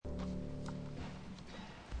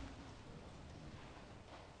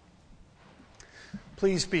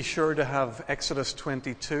Please be sure to have Exodus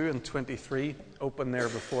 22 and 23 open there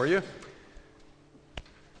before you.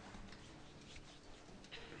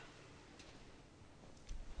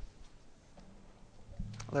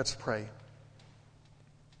 Let's pray.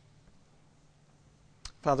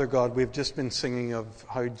 Father God, we've just been singing of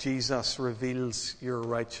how Jesus reveals your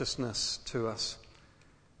righteousness to us.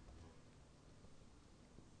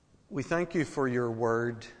 We thank you for your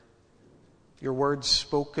word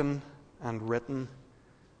spoken and written,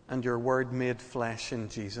 and your word made flesh in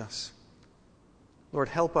Jesus. Lord,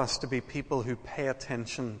 help us to be people who pay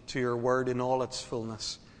attention to your word in all its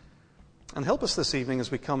fullness. And help us this evening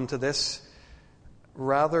as we come to this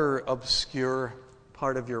rather obscure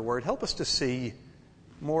part of your word. Help us to see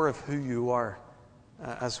more of who you are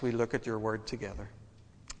as we look at your word together.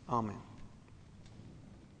 Amen.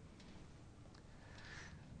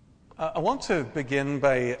 I want to begin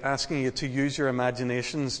by asking you to use your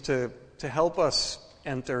imaginations to help us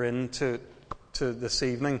enter into this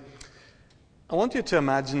evening. I want you to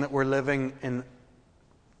imagine that we're living in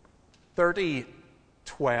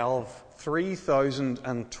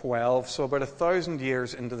 3012, so about 1,000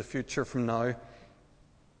 years into the future from now.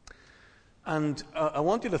 And I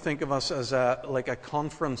want you to think of us as like a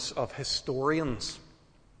conference of historians.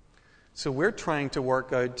 So we're trying to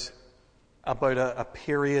work out about a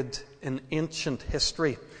period in ancient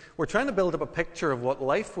history. We're trying to build up a picture of what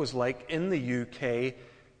life was like in the UK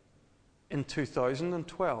in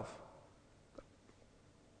 2012.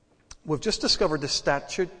 We've just discovered the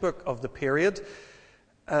statute book of the period,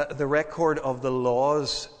 the record of the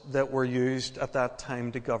laws that were used at that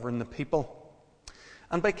time to govern the people.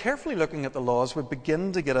 And by carefully looking at the laws, we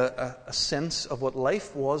begin to get a sense of what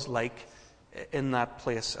life was like in that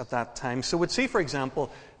place at that time. So we'd see, for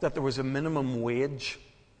example, that there was a minimum wage.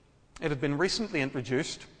 It had been recently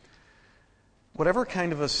introduced. Whatever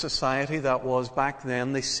kind of a society that was back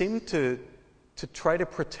then, they seemed to try to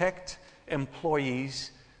protect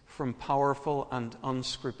employees from powerful and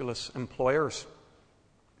unscrupulous employers.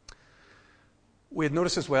 We had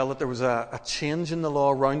noticed as well that there was a change in the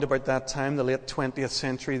law around about that time, the late 20th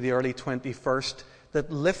century, the early 21st, that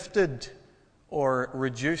lifted or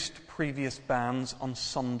reduced previous bans on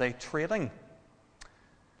Sunday trading.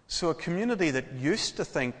 So a community that used to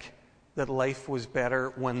think that life was better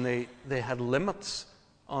when they had limits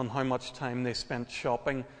on how much time they spent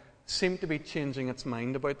shopping seemed to be changing its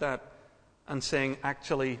mind about that and saying,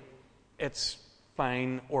 actually, it's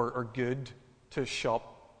fine or good to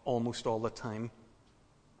shop almost all the time.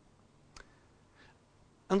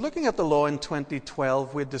 And looking at the law in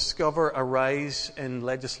 2012, we discover a rise in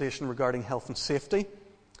legislation regarding health and safety.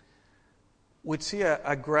 We'd see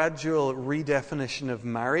a gradual redefinition of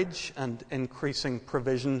marriage and increasing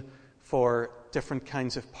provision for different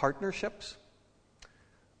kinds of partnerships.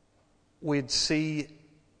 We'd see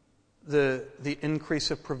the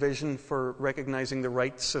increase of provision for recognizing the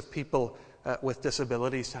rights of people with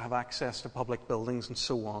disabilities to have access to public buildings and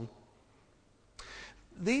so on.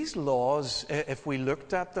 These laws, if we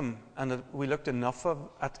looked at them and we looked at enough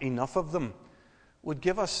of them, would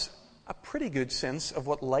give us a pretty good sense of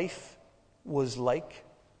what life was like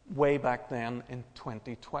way back then in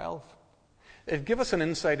 2012. It'd give us an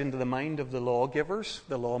insight into the mind of the lawgivers,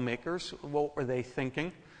 the lawmakers. What were they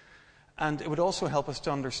thinking? And it would also help us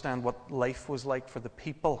to understand what life was like for the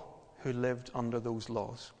people who lived under those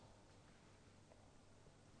laws.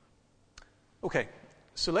 Okay,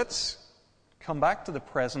 so let's come back to the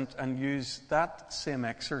present and use that same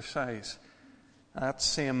exercise, that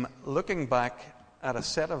same looking back at a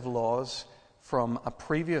set of laws from a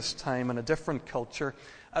previous time and a different culture.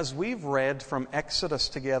 As we've read from Exodus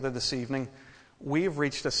together this evening, we've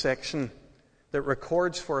reached a section that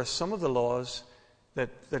records for us some of the laws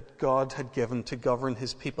that God had given to govern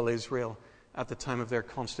his people Israel at the time of their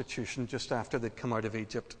constitution, just after they'd come out of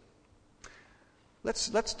Egypt.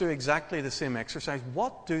 Let's do exactly the same exercise.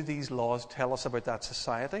 What do these laws tell us about that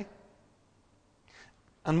society?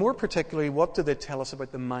 And more particularly, what do they tell us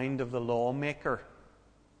about the mind of the lawmaker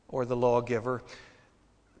or the lawgiver?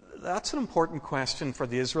 That's an important question for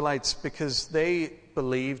the Israelites because they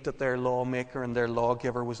believed that their lawmaker and their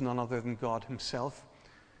lawgiver was none other than God himself.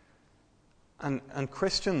 And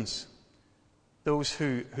Christians, those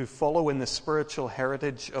who follow in the spiritual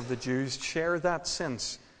heritage of the Jews, share that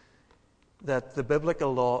sense that the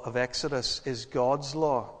biblical law of Exodus is God's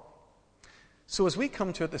law. So as we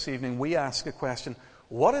come to it this evening, we ask a question: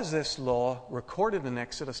 what does this law recorded in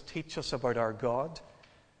Exodus teach us about our God?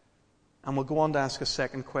 And we'll go on to ask a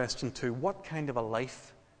second question too: what kind of a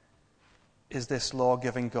life is this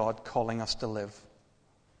law-giving God calling us to live?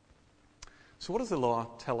 So what does the law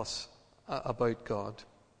tell us about God?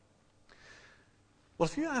 Well,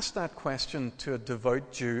 if you ask that question to a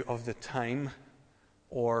devout Jew of the time,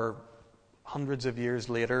 or hundreds of years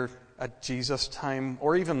later at Jesus' time,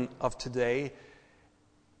 or even of today,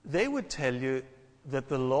 they would tell you that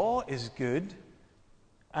the law is good,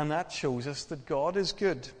 and that shows us that God is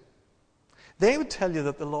good. They would tell you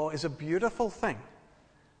that the law is a beautiful thing,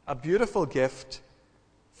 a beautiful gift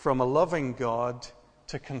from a loving God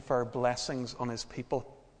to confer blessings on his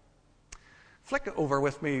people. Flick over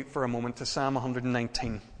with me for a moment to Psalm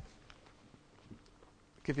 119. I'll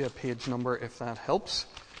give you a page number if that helps.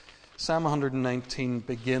 Psalm 119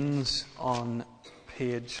 begins on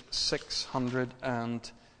page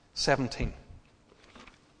 617.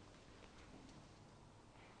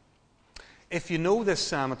 If you know this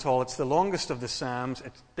psalm at all, it's the longest of the psalms.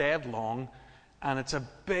 It's dead long, and it's a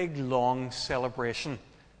big, long celebration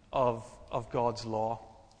of God's law.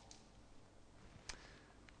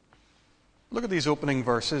 Look at these opening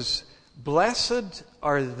verses. Blessed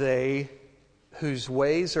are they whose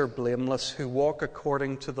ways are blameless, who walk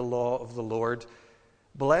according to the law of the Lord.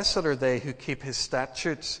 Blessed are they who keep his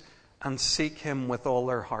statutes and seek him with all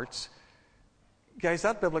their hearts. Guys,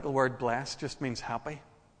 that biblical word blessed just means happy.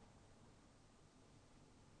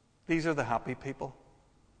 These are the happy people.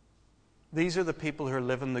 These are the people who are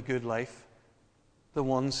living the good life, the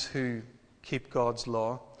ones who keep God's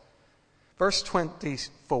law. Verse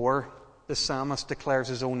 24, the psalmist declares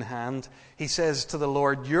his own hand. He says to the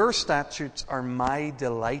Lord, your statutes are my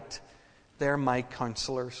delight. They're my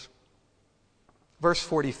counselors. Verse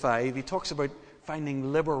 45, he talks about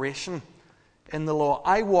finding liberation in the law.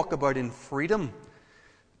 I walk about in freedom,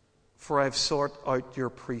 for I've sought out your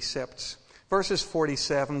precepts. Verses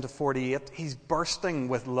 47 to 48, he's bursting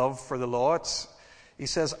with love for the law. He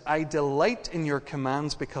says, I delight in your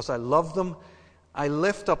commands because I love them. I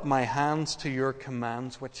lift up my hands to your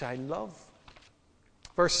commands, which I love.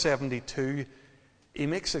 Verse 72, he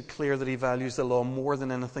makes it clear that he values the law more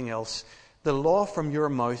than anything else. The law from your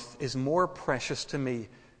mouth is more precious to me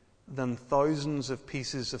than thousands of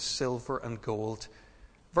pieces of silver and gold.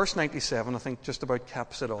 Verse 97, I think, just about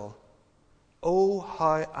caps it all. Oh,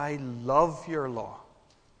 how I love your law.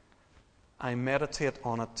 I meditate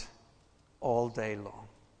on it all day long.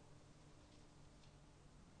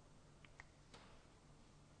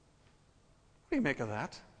 What do you make of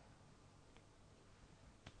that?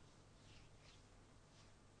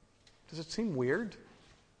 Does it seem weird?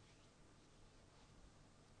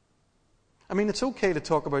 I mean, it's okay to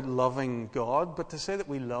talk about loving God, but to say that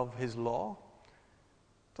we love his law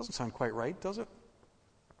doesn't sound quite right, does it?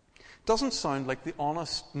 Doesn't sound like the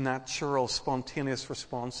honest, natural, spontaneous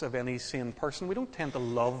response of any sane person. We don't tend to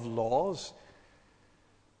love laws.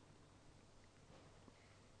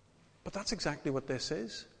 But that's exactly what this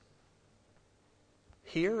is.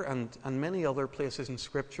 Here and many other places in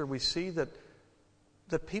Scripture, we see that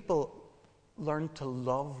the people learned to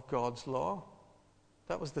love God's law.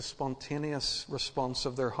 That was the spontaneous response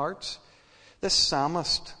of their hearts. This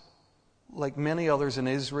psalmist, like many others in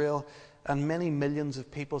Israel, and many millions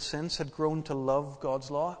of people since, had grown to love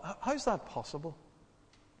God's law. How's that possible?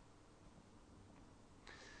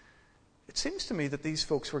 It seems to me that these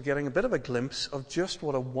folks were getting a bit of a glimpse of just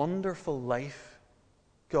what a wonderful life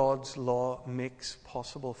God's law makes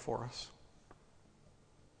possible for us.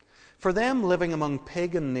 For them, living among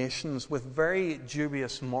pagan nations with very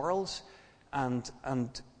dubious morals and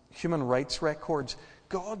human rights records,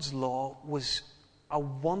 God's law was a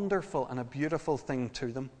wonderful and a beautiful thing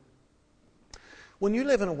to them. When you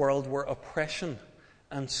live in a world where oppression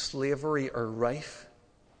and slavery are rife,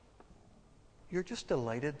 you're just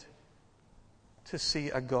delighted to see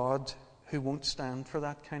a God who won't stand for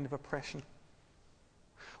that kind of oppression.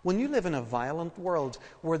 When you live in a violent world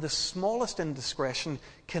where the smallest indiscretion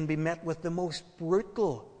can be met with the most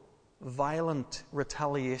brutal, violent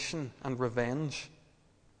retaliation and revenge,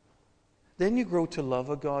 then you grow to love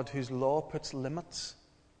a God whose law puts limits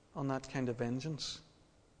on that kind of vengeance.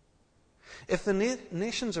 If the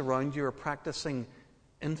nations around you are practicing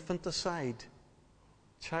infanticide,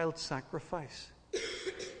 child sacrifice,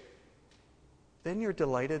 then you're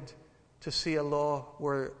delighted to see a law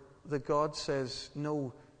where the God says,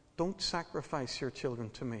 no, don't sacrifice your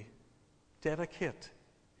children to me. Dedicate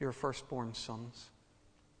your firstborn sons.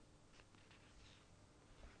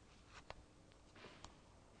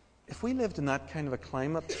 If we lived in that kind of a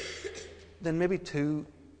climate, then maybe too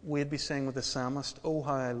we'd be saying with the psalmist, oh,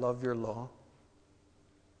 how I love your law.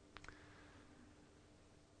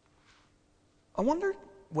 I wonder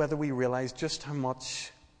whether we realize just how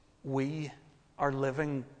much we are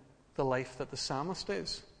living the life that the psalmist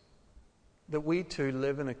is. That we too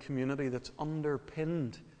live in a community that's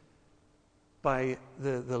underpinned by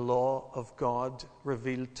the law of God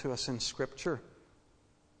revealed to us in Scripture.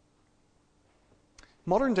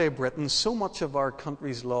 Modern-day Britain, so much of our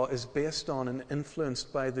country's law is based on and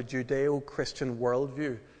influenced by the Judeo-Christian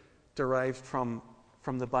worldview derived from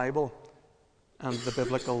the Bible and the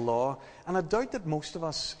biblical law. And I doubt that most of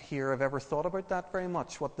us here have ever thought about that very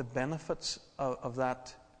much, what the benefits of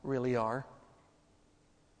that really are.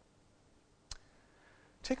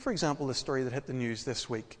 Take, for example, the story that hit the news this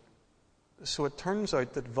week. So it turns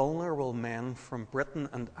out that vulnerable men from Britain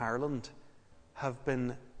and Ireland have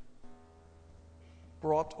been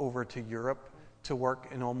brought over to Europe to work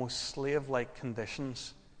in almost slave-like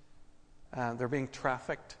conditions. They're being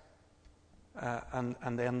trafficked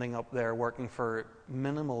and ending up there working for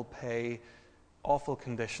minimal pay, awful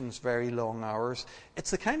conditions, very long hours. It's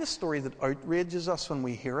the kind of story that outrages us when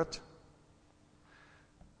we hear it.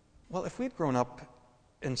 Well, if we'd grown up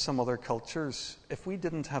in some other cultures, if we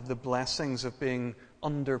didn't have the blessings of being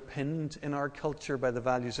underpinned in our culture by the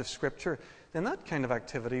values of Scripture, then that kind of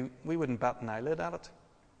activity, we wouldn't bat an eyelid at it.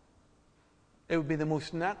 It would be the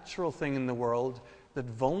most natural thing in the world that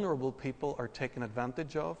vulnerable people are taken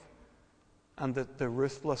advantage of, and that the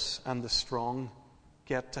ruthless and the strong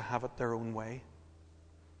get to have it their own way.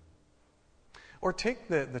 Or take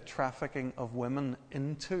the trafficking of women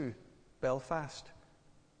into Belfast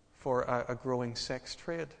for a growing sex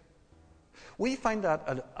trade. We find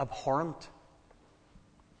that abhorrent.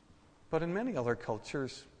 But in many other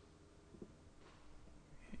cultures,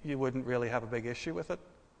 you wouldn't really have a big issue with it.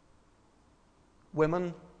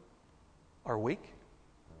 Women are weak.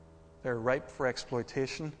 They're ripe for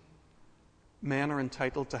exploitation. Men are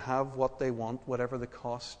entitled to have what they want, whatever the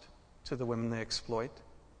cost to the women they exploit.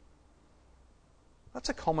 That's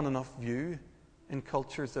a common enough view in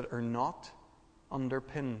cultures that are not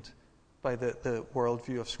underpinned by the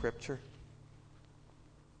worldview of Scripture.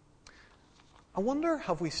 I wonder,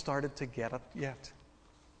 have we started to get it yet?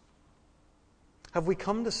 Have we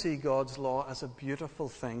come to see God's law as a beautiful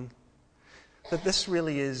thing? That this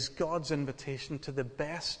really is God's invitation to the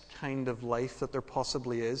best kind of life that there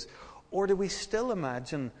possibly is? Or do we still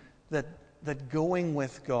imagine that going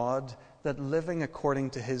with God, that living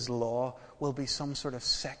according to His law, will be some sort of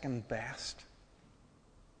second best?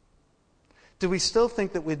 Do we still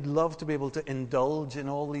think that we'd love to be able to indulge in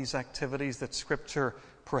all these activities that Scripture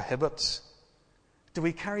prohibits? Do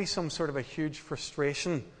we carry some sort of a huge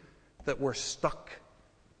frustration that we're stuck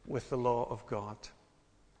with the law of God?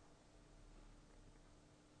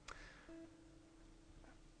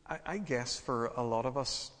 I guess for a lot of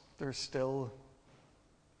us, there's still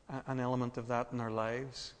an element of that in our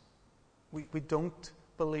lives. We don't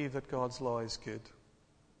believe that God's law is good.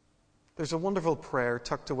 There's a wonderful prayer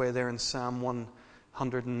tucked away there in Psalm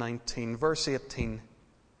 119, verse 18.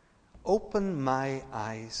 Open my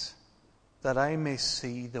eyes that I may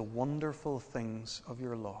see the wonderful things of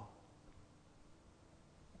your law.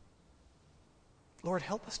 Lord,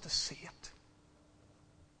 help us to see it,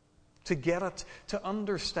 to get it, to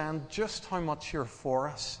understand just how much you're for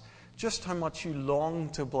us, just how much you long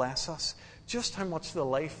to bless us, just how much the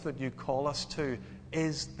life that you call us to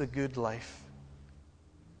is the good life.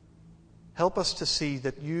 Help us to see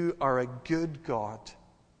that you are a good God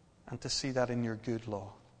and to see that in your good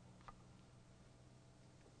law.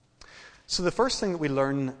 So the first thing that we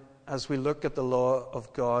learn as we look at the law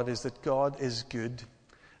of God is that God is good.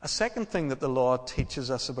 A second thing that the law teaches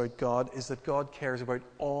us about God is that God cares about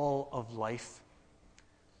all of life.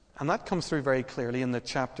 And that comes through very clearly in the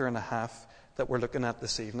chapter and a half that we're looking at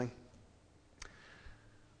this evening.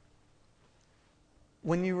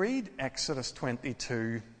 When you read Exodus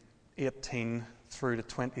 22:18 through to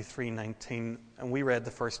 23:19, and we read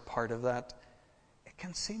the first part of that, it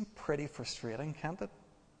can seem pretty frustrating, can't it?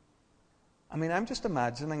 I mean, I'm just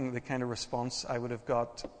imagining the kind of response I would have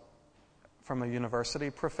got from a university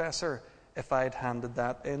professor if I'd handed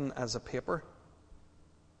that in as a paper.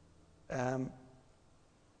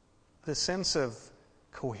 The sense of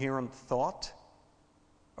coherent thought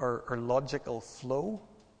or logical flow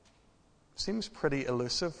seems pretty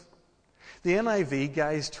elusive. The NIV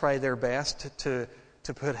guys try their best to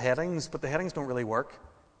put headings, but the headings don't really work.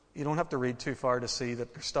 You don't have to read too far to see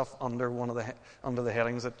that there's stuff under the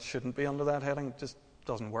headings that shouldn't be under that heading. It just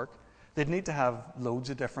doesn't work. They'd need to have loads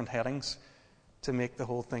of different headings to make the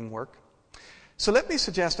whole thing work. So let me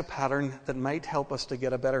suggest a pattern that might help us to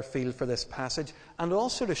get a better feel for this passage and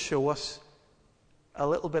also to show us a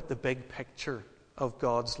little bit the big picture of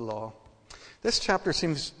God's law. This chapter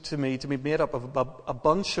seems to me to be made up of a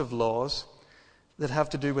bunch of laws that have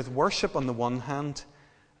to do with worship on the one hand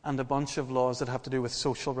and a bunch of laws that have to do with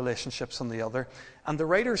social relationships on the other. And the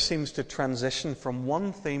writer seems to transition from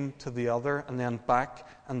one theme to the other, and then back,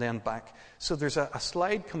 and then back. So there's a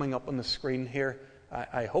slide coming up on the screen here,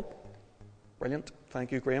 I hope. Brilliant.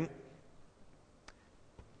 Thank you, Graham.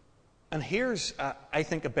 And here's, I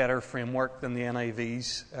think, a better framework than the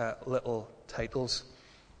NIV's little titles.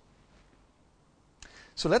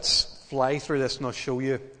 So let's fly through this and I'll show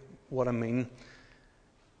you what I mean.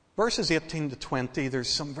 Verses 18 to 20, there's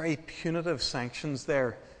some very punitive sanctions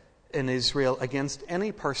there in Israel against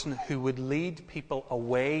any person who would lead people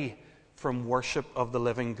away from worship of the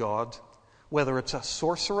living God, whether it's a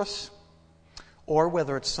sorceress or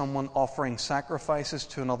whether it's someone offering sacrifices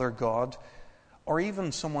to another god, or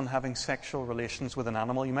even someone having sexual relations with an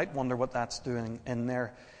animal. You might wonder what that's doing in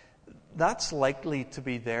there. That's likely to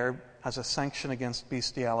be there as a sanction against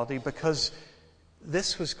bestiality because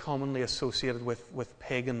this was commonly associated with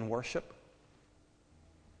pagan worship.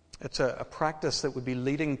 It's a practice that would be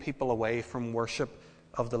leading people away from worship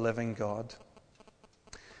of the living God.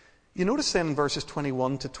 You notice then in verses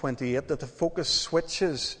 21 to 28 that the focus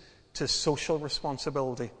switches to social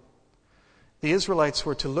responsibility. The Israelites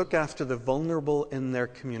were to look after the vulnerable in their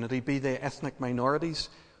community, be they ethnic minorities,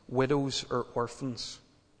 widows, or orphans.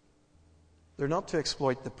 They're not to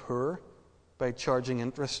exploit the poor by charging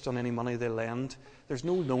interest on any money they lend. There's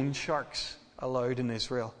no loan sharks allowed in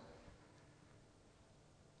Israel.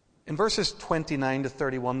 In verses 29 to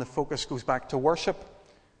 31, the focus goes back to worship.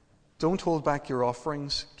 Don't hold back your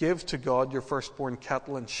offerings. Give to God your firstborn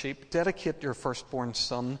cattle and sheep. Dedicate your firstborn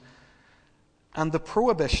son. And the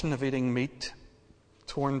prohibition of eating meat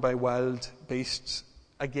torn by wild beasts,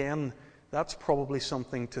 again, that's probably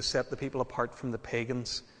something to set the people apart from the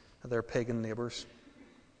pagans, their pagan neighbours.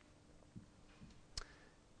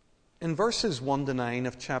 In verses 1 to 9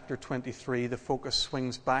 of chapter 23, the focus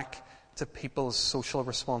swings back to people's social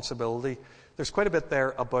responsibility. There's quite a bit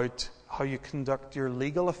there about how you conduct your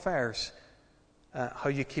legal affairs, how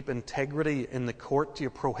you keep integrity in the court. You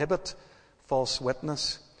prohibit false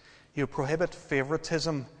witness. You prohibit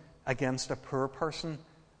favoritism against a poor person.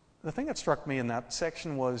 The thing that struck me in that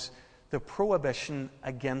section was the prohibition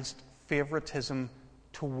against favoritism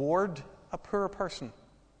toward a poor person.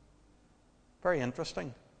 Very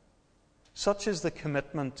interesting. Such is the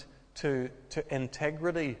commitment to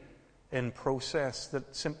integrity in process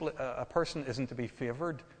that simply a person isn't to be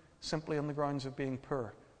favoured simply on the grounds of being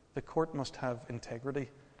poor. The court must have integrity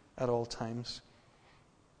at all times.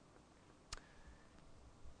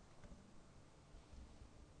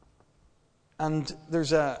 And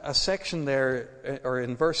there's a section there, or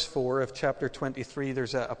in verse 4 of chapter 23,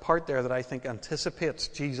 there's a part there that I think anticipates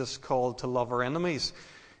Jesus' call to love our enemies.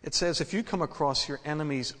 It says, if you come across your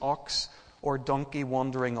enemy's ox or donkey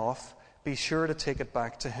wandering off, be sure to take it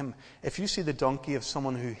back to him. If you see the donkey of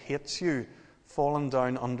someone who hates you fallen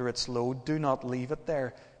down under its load, do not leave it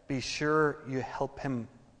there. Be sure you help him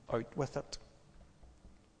out with it.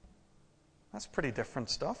 That's pretty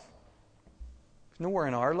different stuff. There's nowhere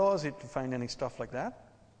in our laws you can find any stuff like that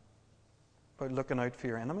about looking out for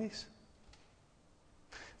your enemies.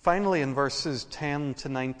 Finally, in verses 10 to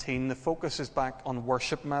 19, the focus is back on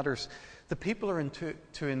worship matters. The people are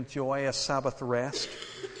to enjoy a Sabbath rest.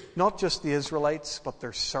 Not just the Israelites, but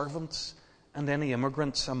their servants and any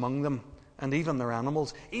immigrants among them, and even their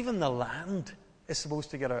animals. Even the land is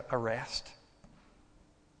supposed to get a rest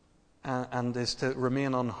and is to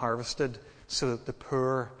remain unharvested so that the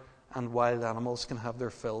poor and wild animals can have their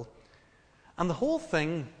fill. And the whole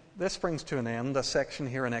thing, this brings to an end a section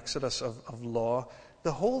here in Exodus of law.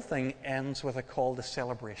 The whole thing ends with a call to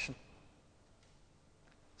celebration.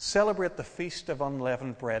 Celebrate the feast of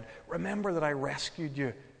unleavened bread. Remember that I rescued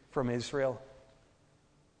you from Israel.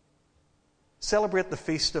 Celebrate the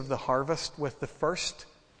feast of the harvest with the first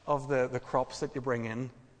of the crops that you bring in.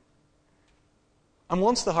 And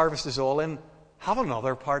once the harvest is all in, have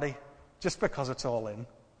another party just because it's all in.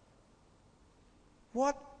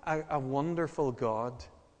 What a wonderful God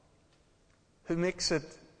who makes it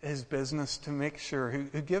his business to make sure,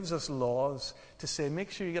 who gives us laws to say, make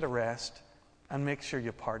sure you get a rest and make sure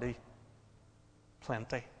you party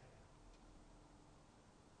plenty.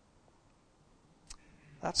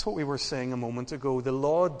 That's what we were saying a moment ago. The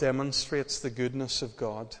law demonstrates the goodness of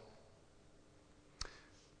God.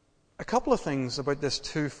 A couple of things about this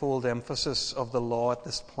twofold emphasis of the law at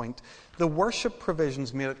this point. The worship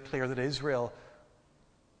provisions made it clear that Israel,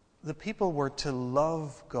 the people, were to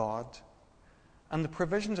love God. And the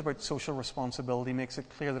provisions about social responsibility makes it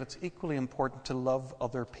clear that it's equally important to love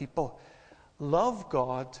other people. Love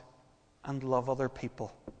God and love other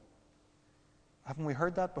people. Haven't we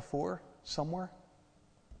heard that before somewhere?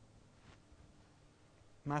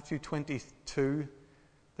 Matthew 22,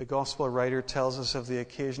 the Gospel writer tells us of the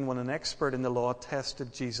occasion when an expert in the law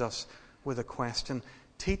tested Jesus with a question.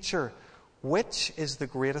 Teacher, which is the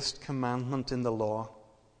greatest commandment in the law?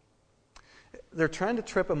 They're trying to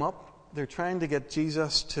trip him up. They're trying to get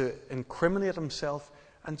Jesus to incriminate himself.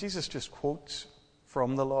 And Jesus just quotes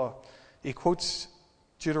from the law. He quotes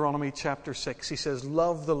Deuteronomy chapter 6. He says,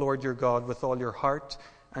 love the Lord your God with all your heart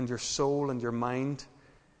and your soul and your mind.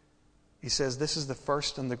 He says, this is the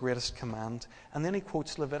first and the greatest command. And then he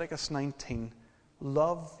quotes Leviticus 19,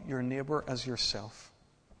 love your neighbor as yourself.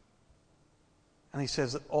 And he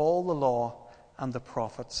says that all the law and the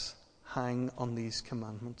prophets hang on these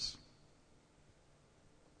commandments.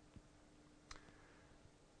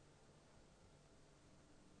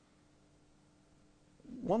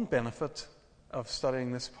 One benefit of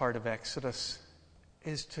studying this part of Exodus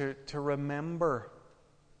is to remember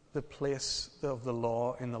the place of the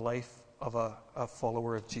law in the life of a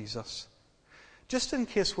follower of Jesus. Just in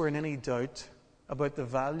case we're in any doubt about the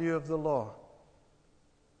value of the law,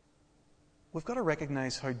 we've got to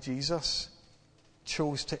recognize how Jesus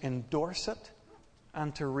chose to endorse it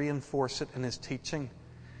and to reinforce it in his teaching.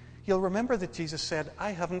 You'll remember that Jesus said,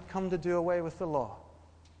 I haven't come to do away with the law.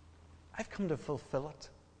 I've come to fulfill it.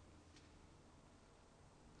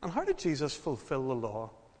 And how did Jesus fulfill the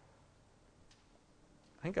law?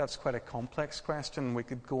 I think that's quite a complex question. We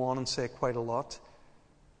could go on and say quite a lot.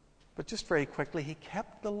 But just very quickly, he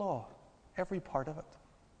kept the law, every part of it.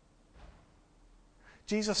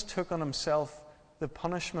 Jesus took on himself the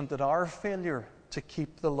punishment that our failure to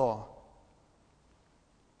keep the law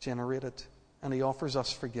generated, and he offers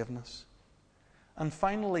us forgiveness. And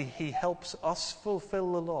finally, he helps us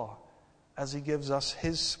fulfill the law as he gives us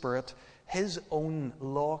his Spirit, his own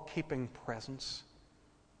law-keeping presence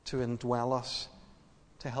to indwell us,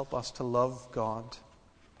 to help us to love God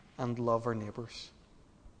and love our neighbours.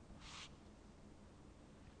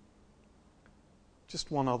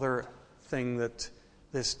 Just one other thing that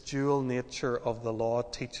this dual nature of the law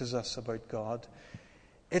teaches us about God.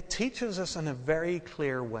 It teaches us in a very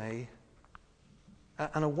clear way.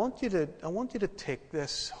 And I want you to take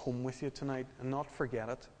this home with you tonight and not forget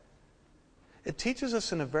it. It teaches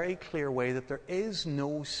us in a very clear way that there is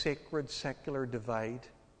no sacred secular divide.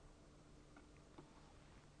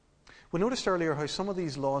 We noticed earlier how some of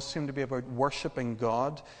these laws seem to be about worshipping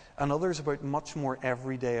God and others about much more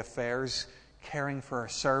everyday affairs, caring for our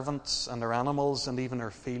servants and our animals and even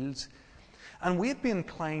our fields. And we'd be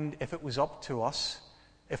inclined, if it was up to us,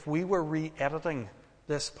 if we were re-editing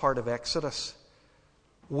this part of Exodus,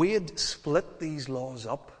 we'd split these laws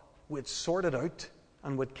up, we'd sort it out,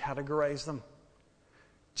 and we'd categorize them.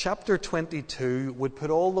 Chapter 22 would put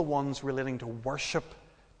all the ones relating to worship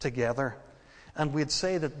together, and we'd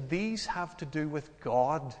say that these have to do with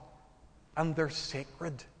God, and they're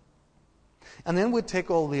sacred. And then we'd take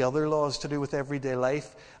all the other laws to do with everyday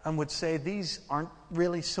life and would say these aren't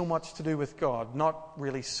really so much to do with God, not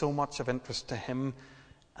really so much of interest to him,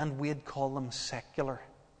 and we'd call them secular.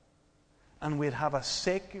 And we'd have a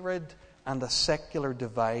sacred and a secular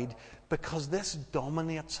divide because this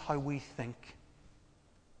dominates how we think.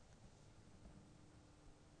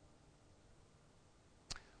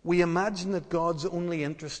 We imagine that God's only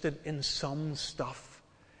interested in some stuff,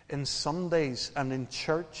 in Sundays and in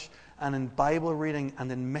church and in Bible reading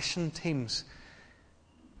and in mission teams.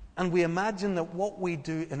 And we imagine that what we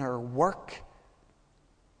do in our work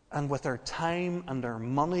and with our time and our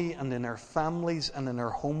money and in our families and in our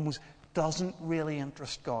homes doesn't really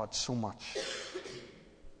interest God so much.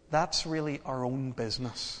 That's really our own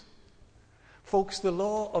business. Folks, the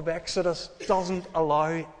law of Exodus doesn't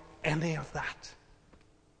allow any of that.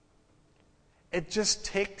 It just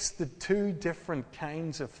takes the two different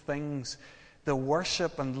kinds of things, the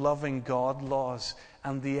worship and loving God laws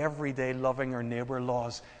and the everyday loving our neighbour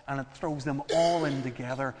laws, and it throws them all in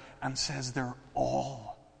together and says they're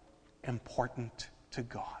all important to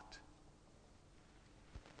God.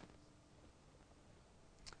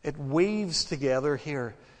 It weaves together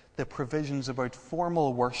here the provisions about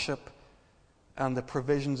formal worship and the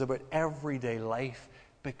provisions about everyday life,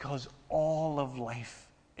 because all of life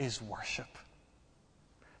is worship.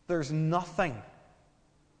 There's nothing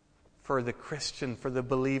for the Christian, for the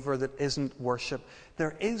believer, that isn't worship.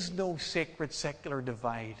 There is no sacred secular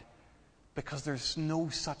divide because there's no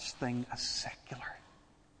such thing as secular.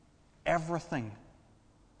 Everything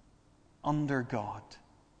under God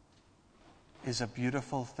is a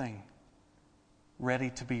beautiful thing, ready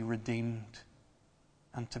to be redeemed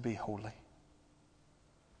and to be holy.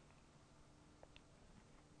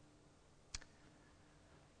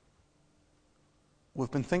 We've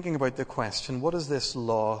been thinking about the question, what does this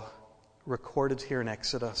law recorded here in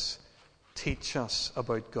Exodus teach us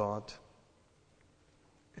about God?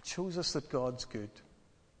 It shows us that God's good.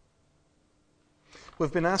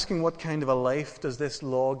 We've been asking, what kind of a life does this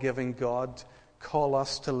law-giving God call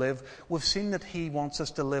us to live? We've seen that He wants us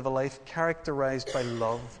to live a life characterized by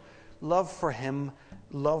love. Love for Him,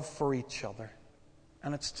 love for each other.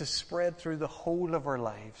 And it's to spread through the whole of our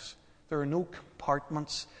lives. There are no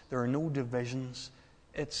compartments. There are no divisions.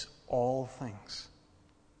 It's all things.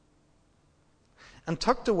 And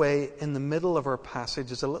tucked away in the middle of our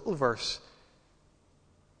passage is a little verse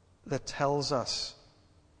that tells us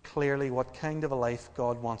clearly what kind of a life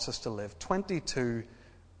God wants us to live.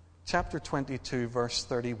 Chapter 22, verse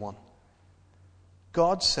 31.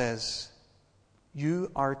 God says,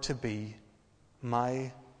 "You are to be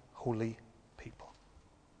my holy people."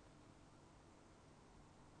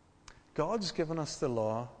 God's given us the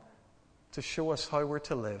law to show us how we're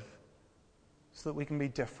to live so that we can be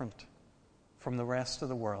different from the rest of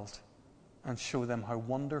the world and show them how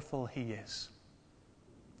wonderful He is.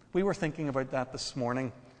 We were thinking about that this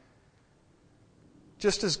morning.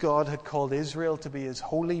 Just as God had called Israel to be His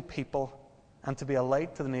holy people and to be a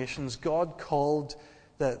light to the nations, God called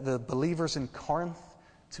the believers in Corinth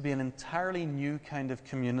to be an entirely new kind of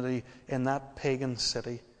community in that pagan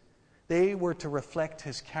city. They were to reflect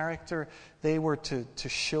His character. They were to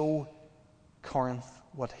show Corinth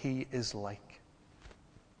what He is like.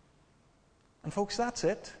 And folks, that's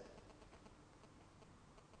it.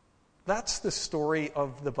 That's the story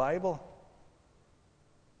of the Bible.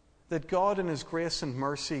 That God in His grace and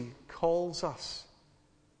mercy calls us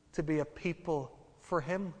to be a people for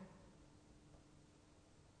Him.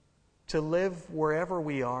 To live wherever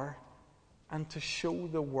we are and to show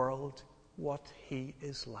the world what He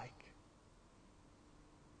is like.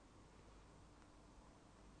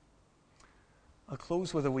 I'll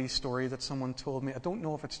close with a wee story that someone told me. I don't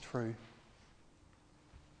know if it's true,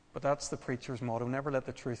 but that's the preacher's motto. Never let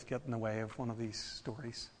the truth get in the way of one of these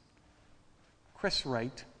stories. Chris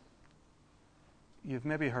Wright. You've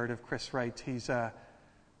maybe heard of Chris Wright. He's a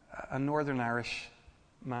Northern Irish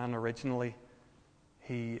man originally.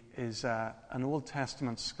 He is an Old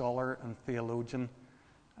Testament scholar and theologian,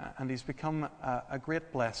 and he's become a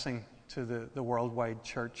great blessing to the worldwide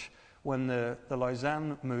church. When the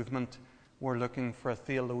Lausanne movement were looking for a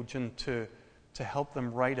theologian to help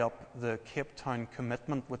them write up the Cape Town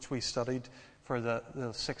Commitment, which we studied for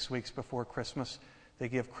the 6 weeks before Christmas, they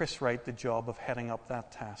gave Chris Wright the job of heading up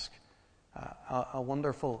that task. A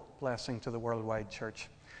wonderful blessing to the worldwide church.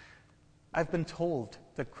 I've been told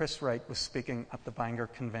that Chris Wright was speaking at the Bangor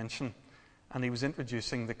Convention, and he was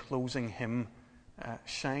introducing the closing hymn,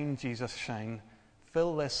 "Shine, Jesus, shine,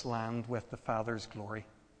 fill this land with the Father's glory."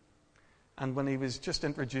 And when he was just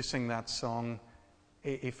introducing that song,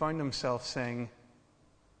 he found himself saying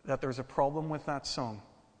that there was a problem with that song.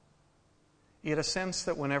 He had a sense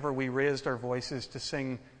that whenever we raised our voices to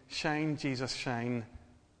sing, "Shine, Jesus, shine,"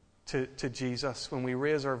 to Jesus, when we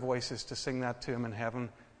raise our voices to sing that to Him in heaven,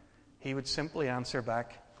 He would simply answer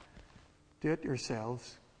back, "Do it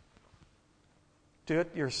yourselves. Do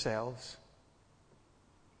it yourselves.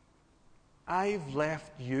 I've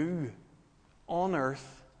left you on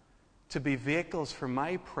earth to be vehicles for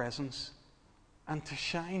my presence and to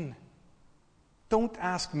shine. Don't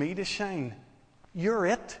ask me to shine. You're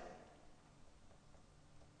it.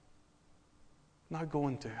 Now go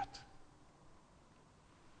and do it."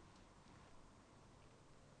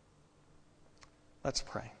 Let's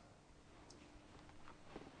pray.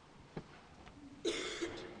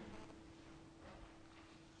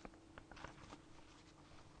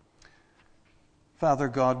 Father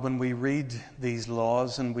God, when we read these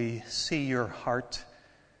laws and we see your heart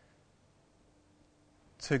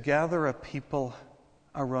to gather a people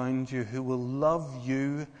around you who will love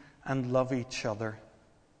you and love each other,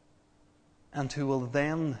 and who will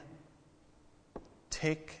then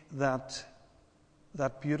take that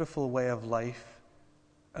beautiful way of life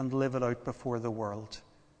and live it out before the world.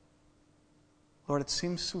 Lord, it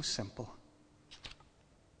seems so simple.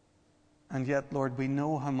 And yet, Lord, we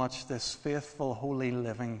know how much this faithful, holy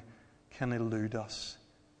living can elude us.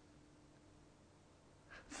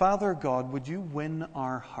 Father God, would you win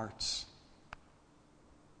our hearts?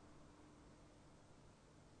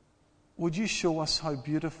 Would you show us how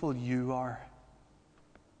beautiful you are?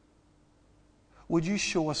 Would you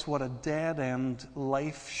show us what a dead-end,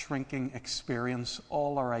 life-shrinking experience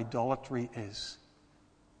all our idolatry is?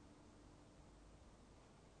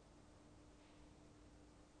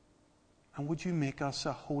 And would you make us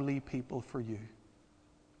a holy people for you?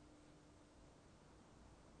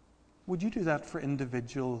 Would you do that for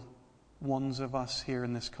individual ones of us here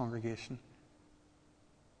in this congregation?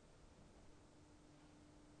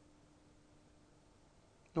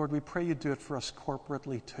 Lord, we pray you do it for us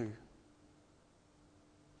corporately too.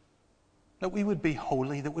 That we would be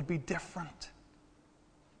holy, that would be different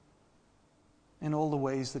in all the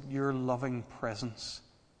ways that your loving presence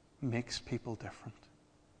makes people different.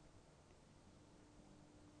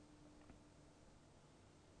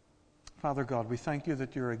 Father God, we thank you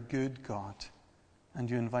that you're a good God and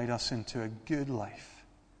you invite us into a good life.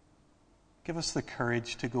 Give us the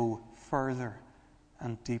courage to go further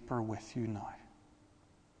and deeper with you now.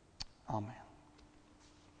 Amen.